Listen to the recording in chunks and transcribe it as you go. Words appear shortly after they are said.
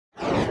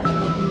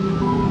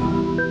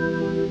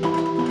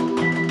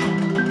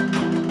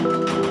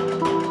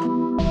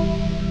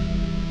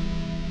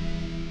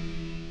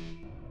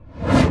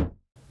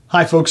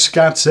Hi folks,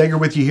 Scott Sager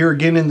with you here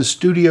again in the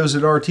studios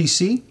at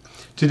RTC.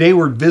 Today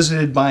we're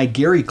visited by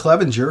Gary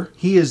Clevenger.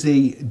 He is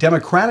the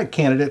Democratic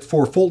candidate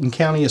for Fulton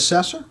County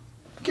Assessor.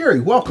 Gary,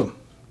 welcome.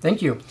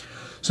 Thank you.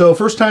 So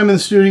first time in the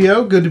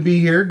studio, good to be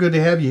here, good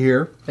to have you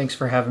here. Thanks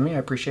for having me, I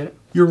appreciate it.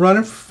 You're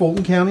running for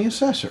Fulton County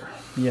Assessor.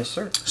 Yes,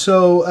 sir.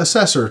 So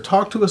Assessor,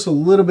 talk to us a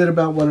little bit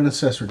about what an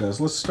assessor does.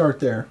 Let's start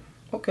there.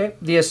 Okay,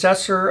 the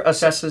assessor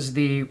assesses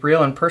the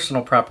real and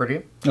personal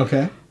property.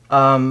 Okay.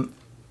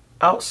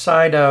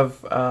 Outside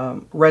of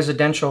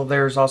residential,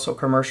 there's also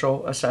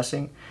commercial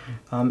assessing.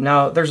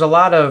 Now, there's a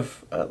lot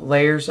of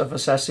layers of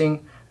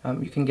assessing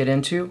you can get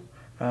into.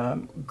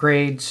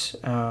 Grades,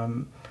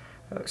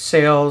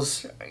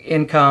 sales,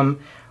 income,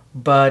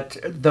 but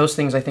those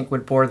things I think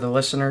would bore the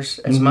listeners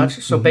as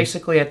much. So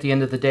basically, at the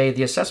end of the day,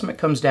 the assessment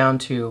comes down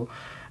to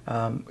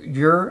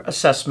your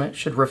assessment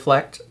should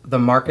reflect the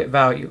market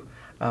value.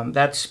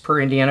 That's per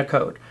Indiana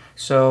code.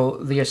 So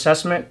the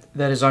assessment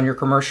that is on your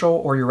commercial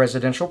or your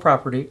residential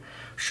property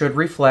should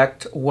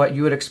reflect what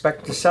you would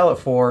expect to sell it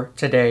for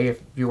today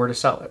if you were to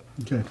sell it.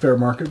 Okay, fair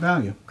market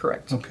value.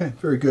 Correct. Okay,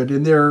 very good.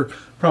 And there are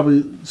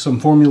probably some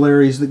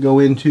formularies that go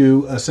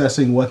into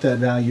assessing what that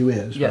value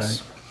is, Yes.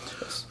 right?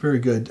 Very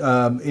good.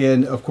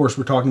 And of course,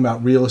 we're talking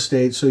about real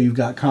estate, so you've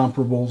got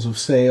comparables of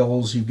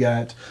sales, you've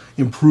got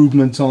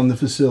improvements on the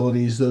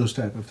facilities, those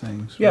type of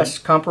things. Right? Yes,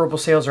 comparable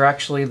sales are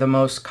actually the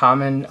most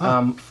common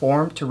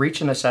form to reach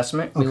an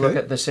assessment. We look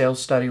at the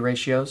sales study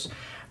ratios.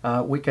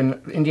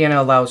 Indiana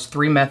allows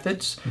 3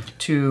 methods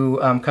to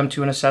come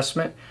to an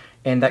assessment,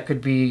 and that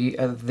could be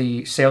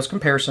the sales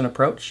comparison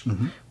approach.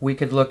 We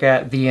could look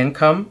at the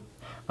income,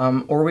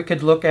 or we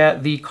could look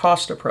at the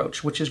cost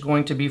approach, which is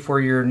going to be for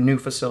your new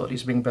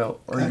facilities being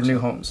built or your new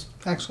homes.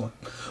 Excellent.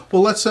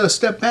 Well, let's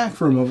step back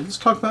for a moment. Let's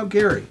talk about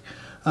Gary.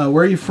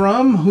 Where are you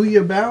from? Who are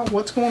you about?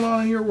 What's going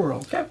on in your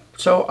world? Okay.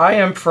 So I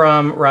am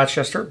from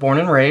Rochester, born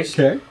and raised.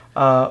 Okay.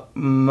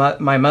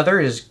 My mother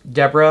is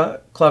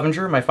Deborah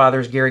Clevenger. My father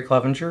is Gary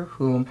Clevenger,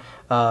 whom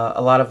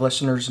a lot of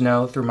listeners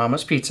know through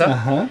Mama's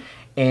Pizza.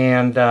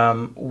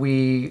 And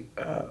we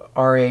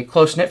are a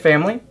close-knit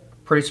family,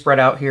 pretty spread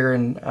out here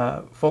in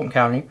Fulton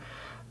County.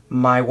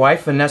 My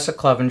wife, Vanessa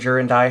Clevenger,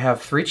 and I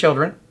have 3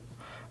 children.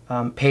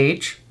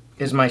 Paige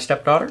is my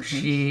stepdaughter.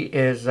 She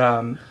is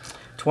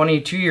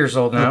 22 years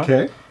old now.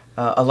 Okay.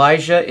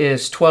 Elijah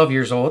is 12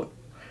 years old,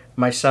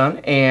 my son,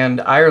 and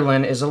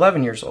Ireland is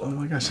 11 years old. Oh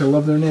my gosh, I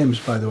love their names,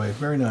 by the way.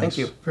 Very nice. Thank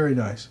you. Very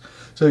nice.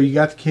 So you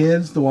got the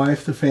kids, the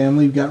wife, the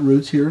family. You've got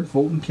roots here in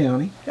Fulton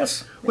County.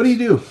 Yes. What do you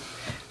do?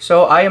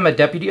 So I am a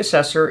deputy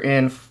assessor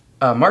in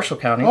Marshall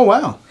County. Oh,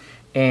 wow.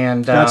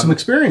 And got some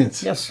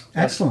experience. Yes.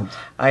 Excellent. Yes.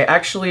 I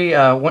actually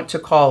went to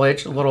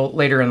college a little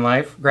later in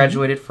life,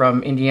 graduated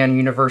from Indiana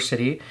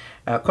University,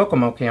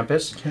 Kokomo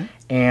campus,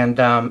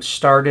 and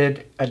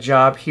started a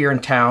job here in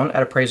town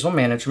at Appraisal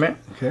Management,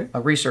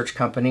 a research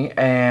company,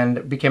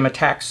 and became a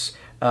tax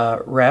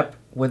rep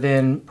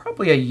within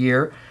probably a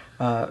year,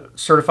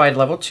 certified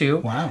level 2.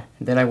 Wow.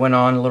 And then I went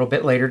on a little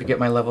bit later to get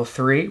my level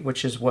 3,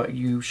 which is what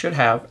you should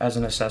have as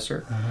an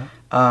assessor.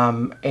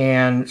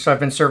 And so I've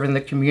been serving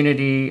the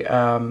community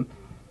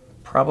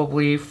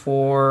probably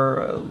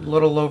for a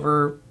little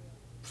over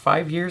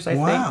 5 years, I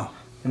think,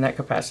 in that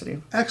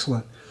capacity.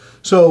 Excellent.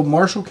 So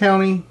Marshall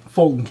County,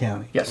 Fulton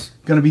County. Yes.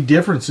 Going to be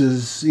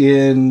differences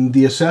in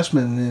the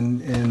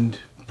assessment and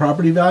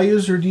property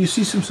values, or do you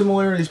see some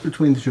similarities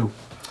between the two?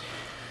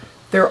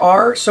 There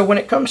are. So when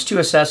it comes to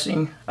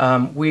assessing,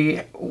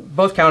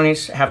 both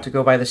counties have to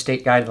go by the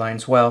state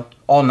guidelines. Well,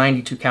 all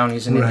 92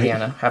 counties in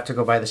Indiana have to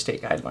go by the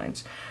state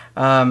guidelines.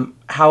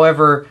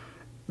 However,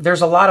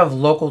 there's a lot of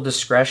local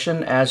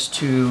discretion as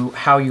to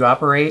how you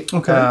operate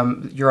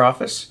your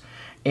office.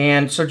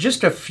 And so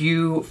just a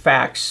few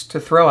facts to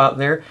throw out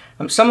there.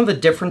 Some of the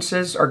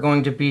differences are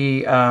going to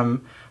be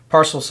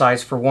parcel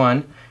size, for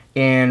one.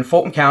 In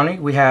Fulton County,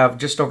 we have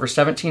just over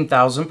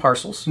 17,000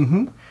 parcels.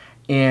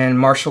 In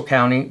Marshall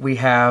County, we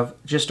have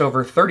just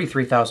over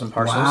 33,000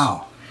 parcels.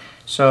 Wow.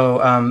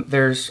 So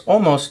there's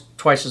almost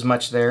twice as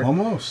much there.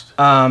 Almost.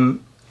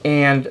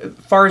 And as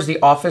far as the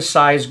office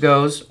size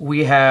goes,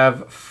 we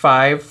have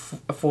 5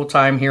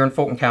 full-time here in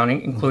Fulton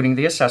County, including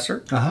the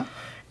assessor.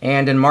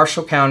 And in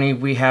Marshall County,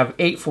 we have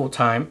 8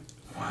 full-time.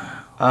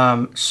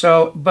 Wow.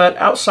 But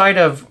outside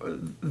of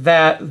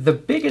that, the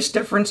biggest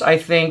difference, I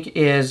think,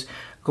 is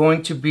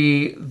going to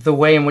be the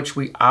way in which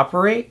we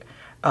operate.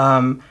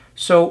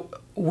 So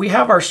we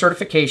have our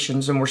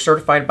certifications, and we're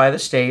certified by the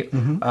state.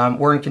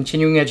 We're in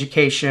continuing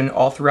education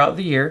all throughout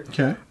the year.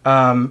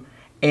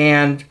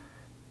 And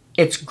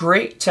it's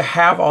great to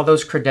have all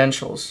those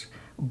credentials,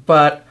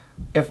 but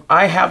if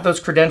I have those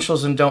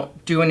credentials and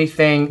don't do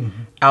anything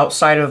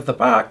outside of the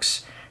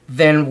box,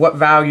 then what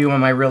value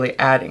am I really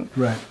adding?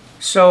 Right.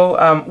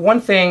 So one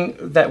thing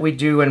that we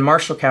do in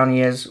Marshall County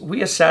is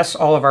we assess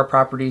all of our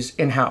properties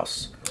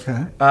in-house.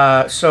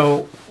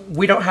 So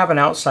we don't have an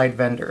outside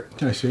vendor.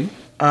 I see.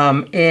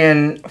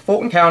 In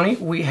Fulton County,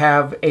 we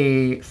have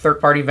a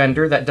third-party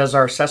vendor that does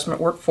our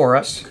assessment work for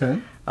us.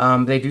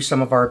 They do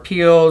some of our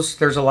appeals.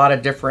 There's a lot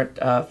of different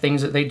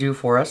things that they do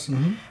for us.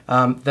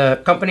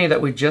 The company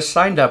that we just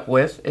signed up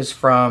with is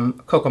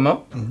from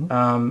Kokomo,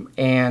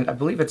 and I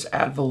believe it's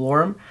ad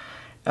valorem.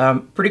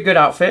 Pretty good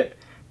outfit,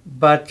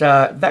 but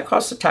that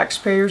costs the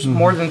taxpayers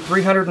more than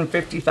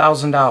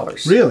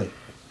 $350,000. Really?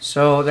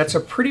 So that's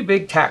a pretty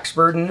big tax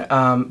burden.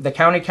 The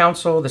county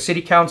council, the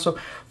city council,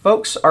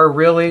 folks are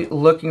really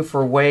looking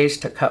for ways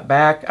to cut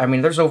back. I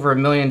mean, there's over $1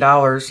 million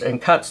in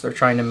cuts they're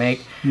trying to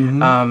make.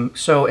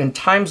 So in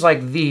times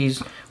like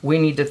these, we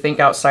need to think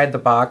outside the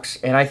box.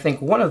 And I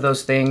think one of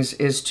those things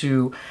is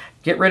to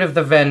get rid of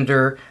the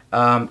vendor,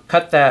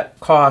 cut that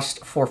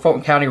cost for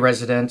Fulton County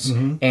residents,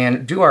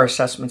 and do our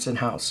assessments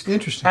in-house.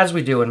 Interesting. As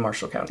we do in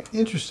Marshall County.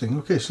 Interesting.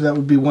 Okay, so that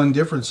would be one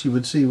difference you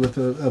would see with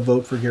a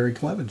vote for Gary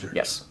Clevenger.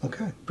 Yes.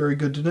 Okay, very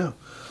good to know.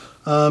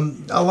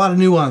 A lot of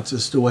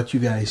nuances to what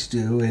you guys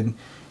do in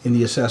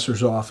the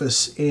assessor's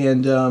office,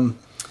 and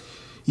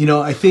you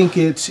know, I think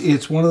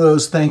it's one of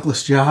those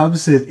thankless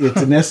jobs.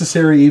 It's a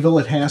necessary evil.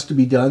 It has to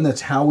be done.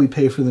 That's how we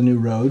pay for the new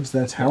roads.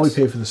 That's how we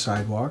pay for the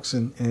sidewalks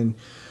and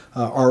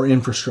our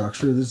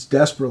infrastructure. That's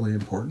desperately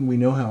important. We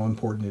know how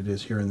important it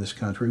is here in this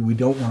country. We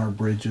don't want our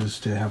bridges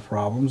to have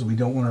problems. We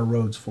don't want our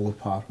roads full of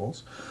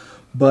potholes.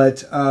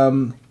 But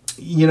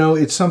you know,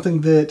 it's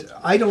something that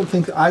I don't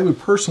think I would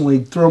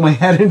personally throw my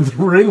hat into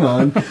the ring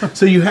on.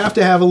 So you have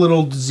to have a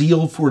little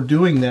zeal for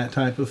doing that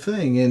type of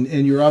thing.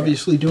 And you're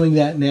obviously doing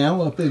that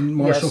now up in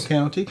Marshall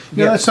County.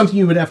 You know, that's something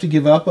you would have to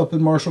give up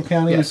in Marshall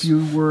County if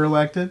you were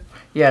elected?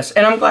 Yes,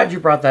 and I'm glad you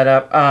brought that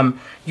up.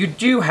 You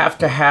do have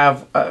to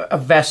have a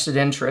vested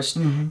interest.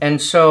 And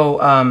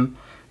so,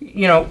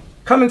 you know,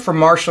 coming from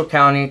Marshall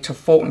County to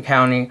Fulton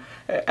County,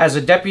 as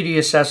a deputy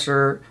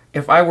assessor,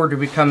 if I were to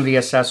become the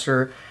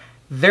assessor,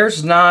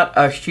 there's not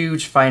a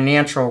huge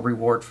financial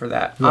reward for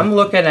that. I'm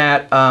looking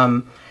at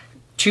 $2,000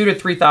 to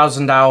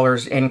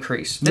 $3,000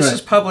 increase. This is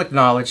public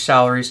knowledge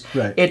salaries.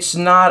 It's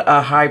not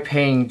a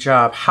high-paying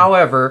job.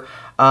 However,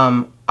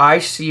 I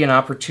see an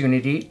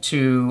opportunity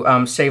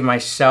to save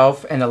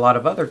myself and a lot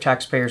of other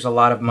taxpayers a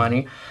lot of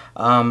money.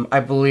 I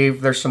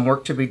believe there's some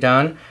work to be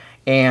done.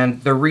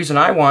 And the reason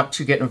I want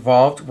to get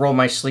involved, roll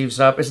my sleeves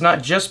up, is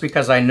not just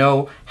because I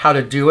know how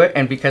to do it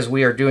and because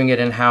we are doing it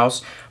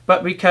in-house,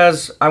 but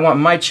because I want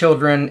my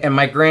children and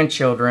my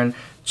grandchildren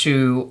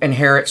to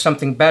inherit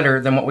something better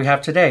than what we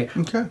have today.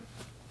 Okay.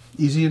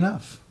 Easy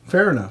enough.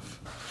 Fair enough.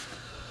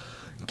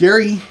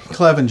 Gary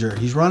Clevenger,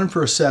 he's running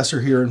for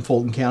assessor here in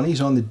Fulton County.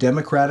 He's on the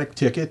Democratic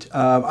ticket.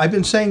 I've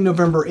been saying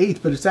November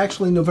 8th, but it's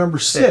actually November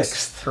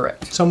 6th.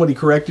 Correct. Somebody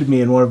corrected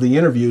me in one of the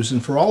interviews,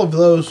 and for all of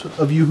those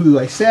of you who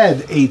I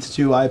said 8th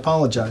to, I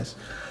apologize.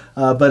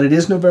 But it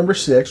is November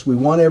 6th. We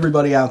want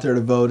everybody out there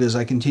to vote. As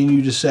I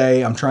continue to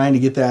say, I'm trying to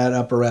get that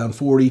up around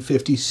 40,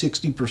 50,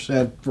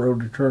 60%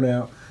 voter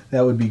turnout.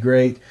 That would be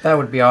great. That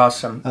would be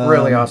awesome.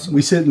 Really awesome.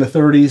 We sit in the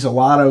 30s. A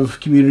lot of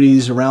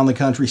communities around the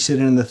country sit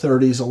in the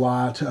 30s a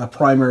lot.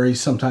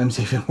 Primaries sometimes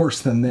even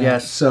worse than that.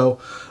 Yes. So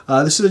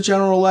this is a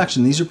general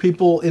election. These are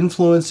people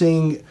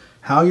influencing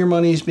how your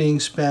money is being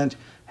spent,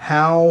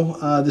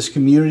 how this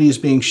community is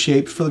being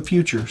shaped for the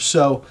future.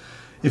 So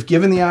if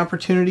given the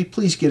opportunity,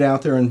 please get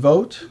out there and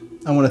vote.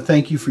 I want to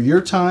thank you for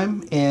your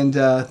time and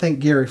thank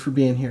Gary for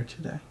being here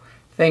today.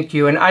 Thank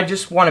you. And I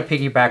just want to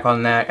piggyback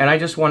on that. And I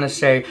just want to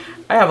say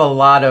I have a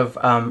lot of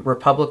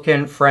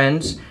Republican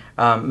friends.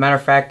 Matter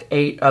of fact,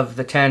 8 of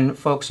the 10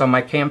 folks on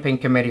my campaign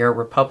committee are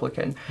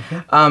Republican.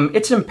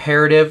 It's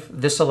imperative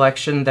this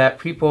election that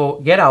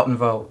people get out and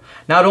vote.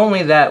 Not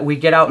only that we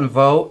get out and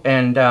vote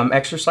and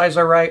exercise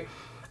our right,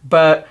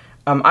 but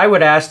I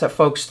would ask that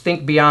folks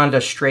think beyond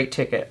a straight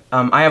ticket.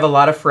 I have a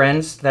lot of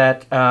friends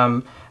that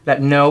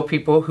know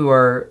people who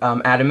are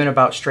adamant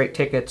about straight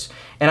tickets.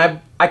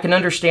 And I can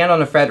understand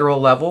on a federal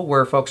level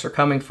where folks are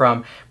coming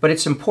from, but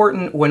it's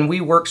important when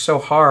we work so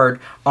hard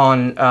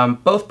on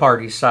both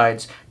parties'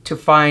 sides to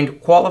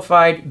find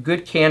qualified,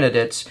 good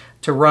candidates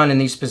to run in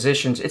these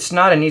positions. It's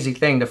not an easy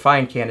thing to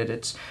find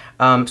candidates.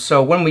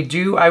 So when we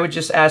do, I would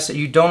just ask that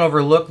you don't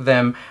overlook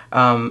them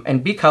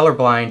and be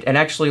colorblind and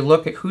actually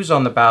look at who's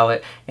on the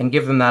ballot and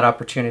give them that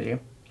opportunity.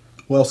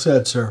 Well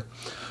said, sir.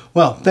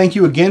 Well, thank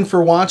you again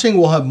for watching.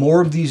 We'll have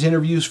more of these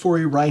interviews for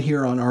you right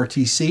here on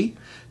RTC.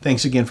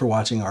 Thanks again for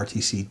watching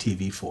RTC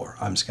TV4.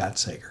 I'm Scott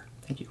Sager.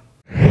 Thank you.